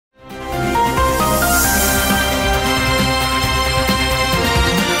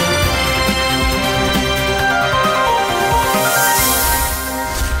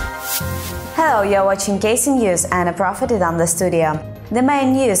watching KCN News and a Prophet is on the studio. The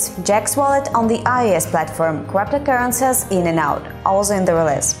main news: Jack's wallet on the iOS platform, cryptocurrencies in and out, also in the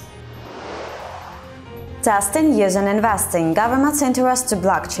release. Testing, use and investing, government's interest to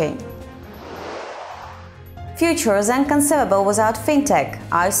blockchain. Futures inconceivable without fintech,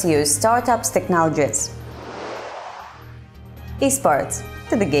 ICU, startups, technologies. Esports,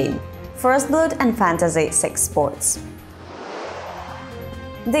 to the game. First Blood and Fantasy 6 Sports.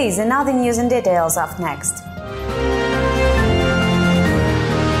 These and other news and details up next.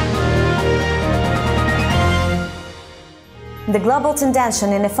 The global tendency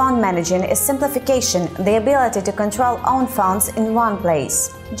in fund managing is simplification, the ability to control own funds in one place.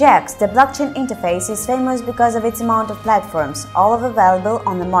 Jax, the blockchain interface, is famous because of its amount of platforms, all available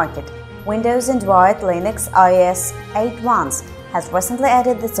on the market. Windows, Android, Linux, iOS 8.1 has recently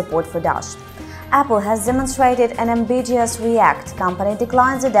added the support for Dash. Apple has demonstrated an ambiguous React. Company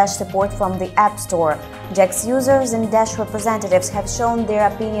declines the Dash support from the App Store. Jax users and Dash representatives have shown their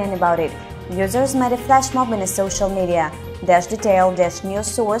opinion about it. Users made a flash mob in social media. Dash Detail Dash News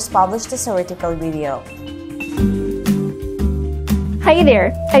Source published a theoretical video. Hi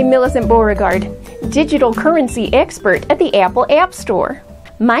there, I'm Millicent Beauregard, digital currency expert at the Apple App Store.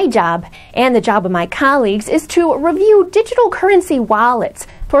 My job, and the job of my colleagues, is to review digital currency wallets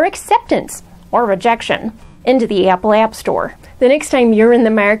for acceptance or rejection into the Apple App Store. The next time you're in the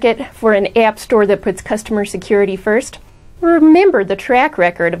market for an app store that puts customer security first, remember the track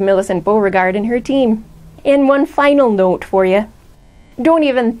record of Millicent Beauregard and her team. And one final note for you. Don't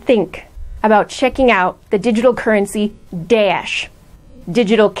even think about checking out the digital currency Dash,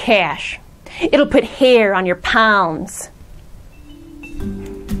 digital cash. It'll put hair on your palms.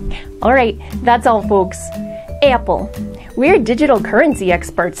 All right, that's all, folks. Apple, we're digital currency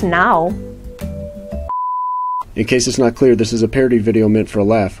experts now. In case it's not clear, this is a parody video meant for a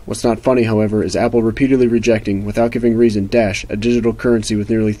laugh. What's not funny, however, is Apple repeatedly rejecting, without giving reason, Dash, a digital currency with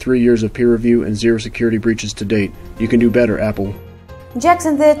nearly 3 years of peer review and 0 security breaches to date. You can do better, Apple. Jax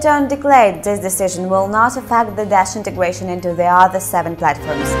in their turn declared this decision will not affect the Dash integration into the other 7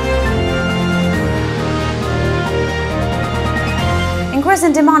 platforms.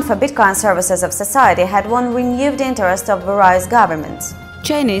 Increasing demand for Bitcoin services of society had won renewed interest of various governments.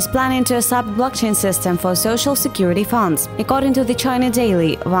 China is planning to adopt blockchain system for social security funds. According to the China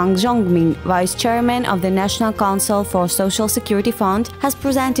Daily, Wang Zhongming, vice chairman of the National Council for Social Security Fund, has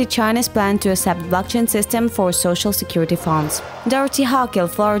presented China's plan to accept blockchain system for social security funds. Dorothy Hochul,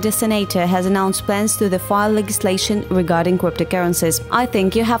 Florida senator, has announced plans to file legislation regarding cryptocurrencies. I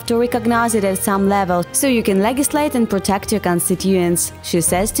think you have to recognize it at some level so you can legislate and protect your constituents, she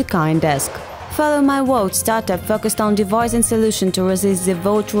says to CoinDesk. Follow My Vote startup focused on devising solution to resist the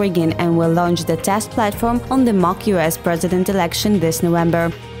vote rigging and will launch the test platform on the mock US president election this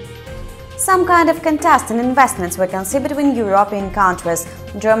November. Some kind of contest in investments we can see between European countries.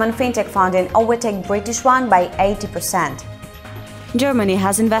 German fintech funding overtake British one by 80%. Germany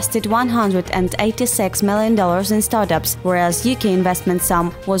has invested $186 million in startups, whereas UK investment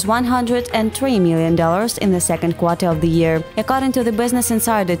sum was $103 million in the second quarter of the year. According to the Business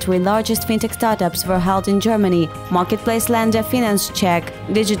Insider, 3 largest fintech startups were held in Germany: marketplace lender Finance Check,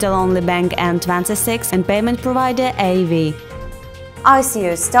 digital-only bank N26, and payment provider AV.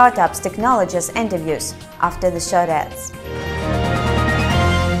 ICU, startups, technologies, interviews after the short ads.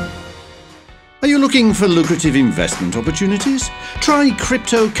 Are you looking for lucrative investment opportunities? Try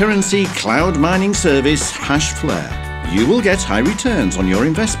cryptocurrency cloud mining service Hashflare. You will get high returns on your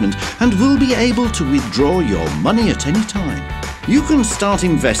investment and will be able to withdraw your money at any time. You can start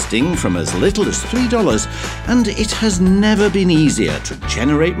investing from as little as $3, and it has never been easier to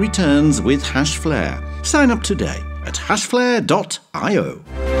generate returns with Hashflare. Sign up today at hashflare.io.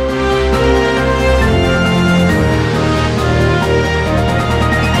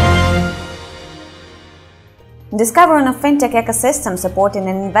 Discovering a fintech ecosystem supporting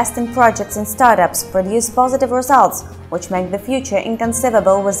and investing projects and startups produce positive results, which make the future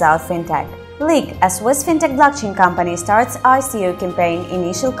inconceivable without fintech. Leak, a Swiss fintech blockchain company, starts ICO campaign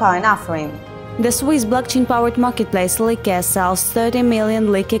initial coin offering. The Swiss blockchain-powered marketplace Leak sells 30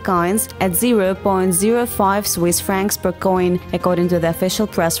 million Leak coins at 0.05 Swiss francs per coin, according to the official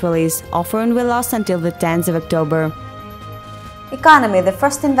press release. Offering will last until the 10th of October. Economy, the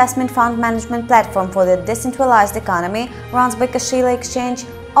first investment fund management platform for the decentralized economy, runs by Kashila Exchange,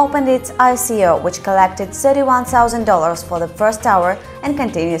 opened its ICO, which collected $31,000 for the first hour and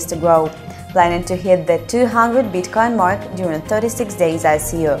continues to grow, planning to hit the 200 Bitcoin mark during 36 days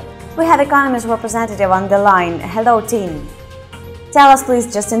ICO. We have Economy's representative on the line. Hello, team. Tell us,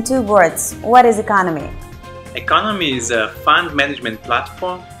 please, just in 2 words, what is Economy? Economy is a fund management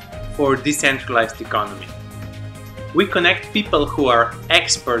platform for decentralized economy. We connect people who are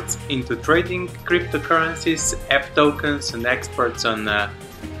experts into trading cryptocurrencies, app tokens, and experts on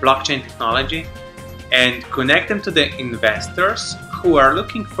blockchain technology, and connect them to the investors who are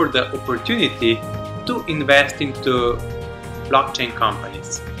looking for the opportunity to invest into blockchain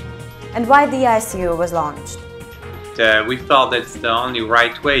companies. And why the ICO was launched? We felt that's the only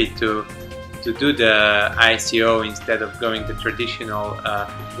right way to do the ICO instead of going the traditional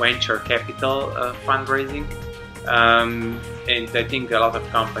venture capital fundraising. And I think a lot of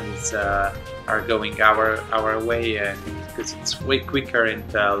companies are going our way because it's way quicker and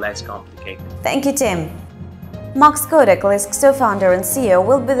less complicated. Thank you, Tim. Max Kodek, Lisk's co-founder and CEO,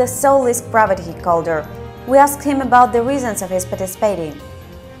 will be the sole Lisk private key holder. We asked him about the reasons of his participating.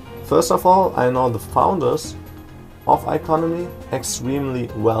 First of all, I know the founders of Iconomy extremely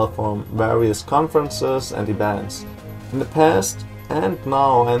well from various conferences and events. In the past and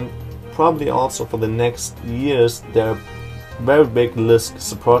now, and probably also for the next years, they're very big Lisk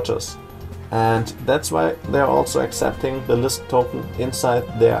supporters. And that's why they're also accepting the Lisk token inside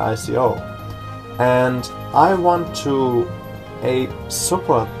their ICO. And I want to A,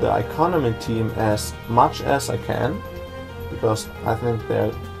 support the Iconomy team as much as I can, because I think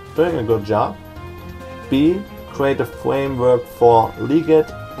they're doing a good job. B, create a framework for legal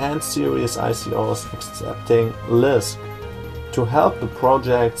and serious ICOs accepting Lisk to help the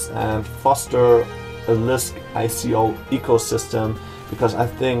projects and foster a Lisk ICO ecosystem, because I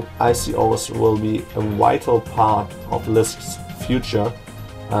think ICOs will be a vital part of Lisk's future.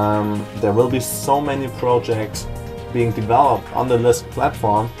 There will be so many projects being developed on the Lisk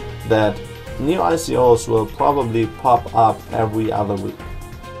platform that new ICOs will probably pop up every other week.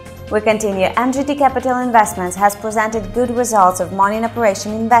 We continue. MGT Capital Investments has presented good results of mining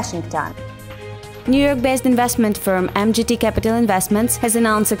operation in Washington. New York-based investment firm MGT Capital Investments has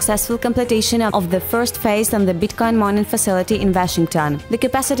announced successful completion of the first phase of the Bitcoin mining facility in Washington. The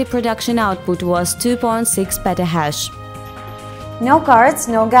capacity production output was 2.6 petahash. No cards,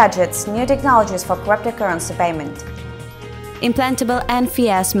 no gadgets, new technologies for cryptocurrency payment. Implantable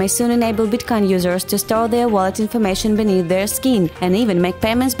NFTs may soon enable Bitcoin users to store their wallet information beneath their skin and even make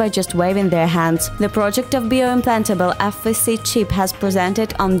payments by just waving their hands. The project of bioimplantable FVC chip has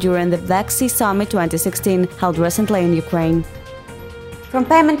presented during the Black Sea Summit 2016, held recently in Ukraine. From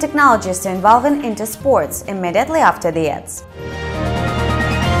payment technologies to involving into sports, immediately after the ads.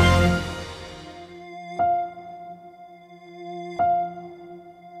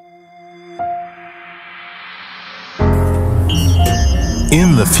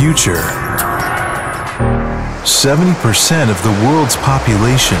 In the future, 70% of the world's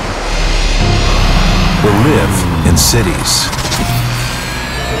population will live in cities.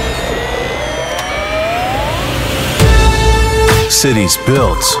 Cities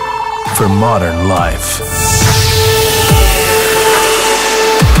built for modern life.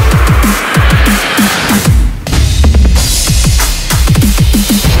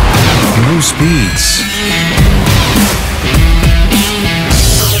 New speeds.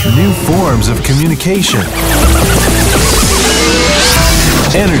 New forms of communication.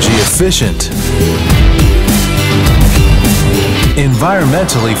 Energy efficient.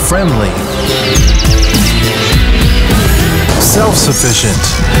 Environmentally friendly. Self-sufficient.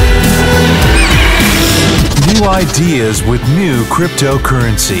 New ideas with new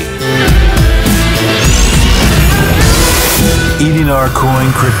cryptocurrency. Eating our coin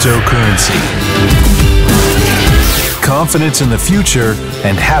cryptocurrency. Confidence in the future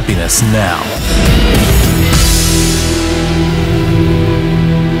and happiness now.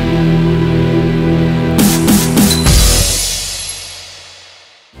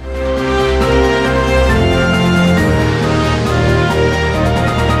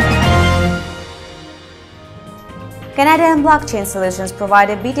 Canadian blockchain solutions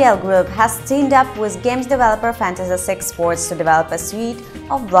provider BTL Group has teamed up with games developer Fantasy 6 Sports to develop a suite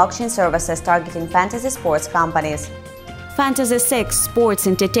of blockchain services targeting fantasy sports companies. Fantasy 6 Sports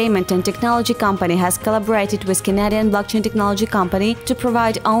Entertainment and Technology Company has collaborated with Canadian blockchain technology company to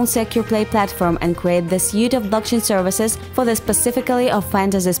provide own secure play platform and create the suite of blockchain services for the specifically of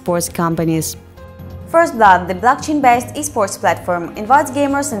fantasy sports companies. First Blood, the blockchain-based esports platform, invites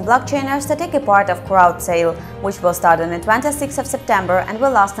gamers and blockchainers to take a part of crowd sale, which will start on the 26th of September and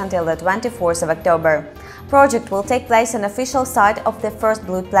will last until the 24th of October. Project will take place on official site of the First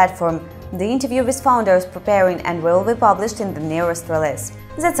Blood platform. The interview with founders preparing and will be published in the nearest release.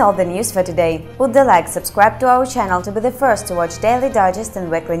 That's all the news for today. Put the like, subscribe to our channel to be the first to watch daily digest and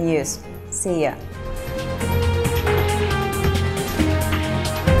weekly news. See ya!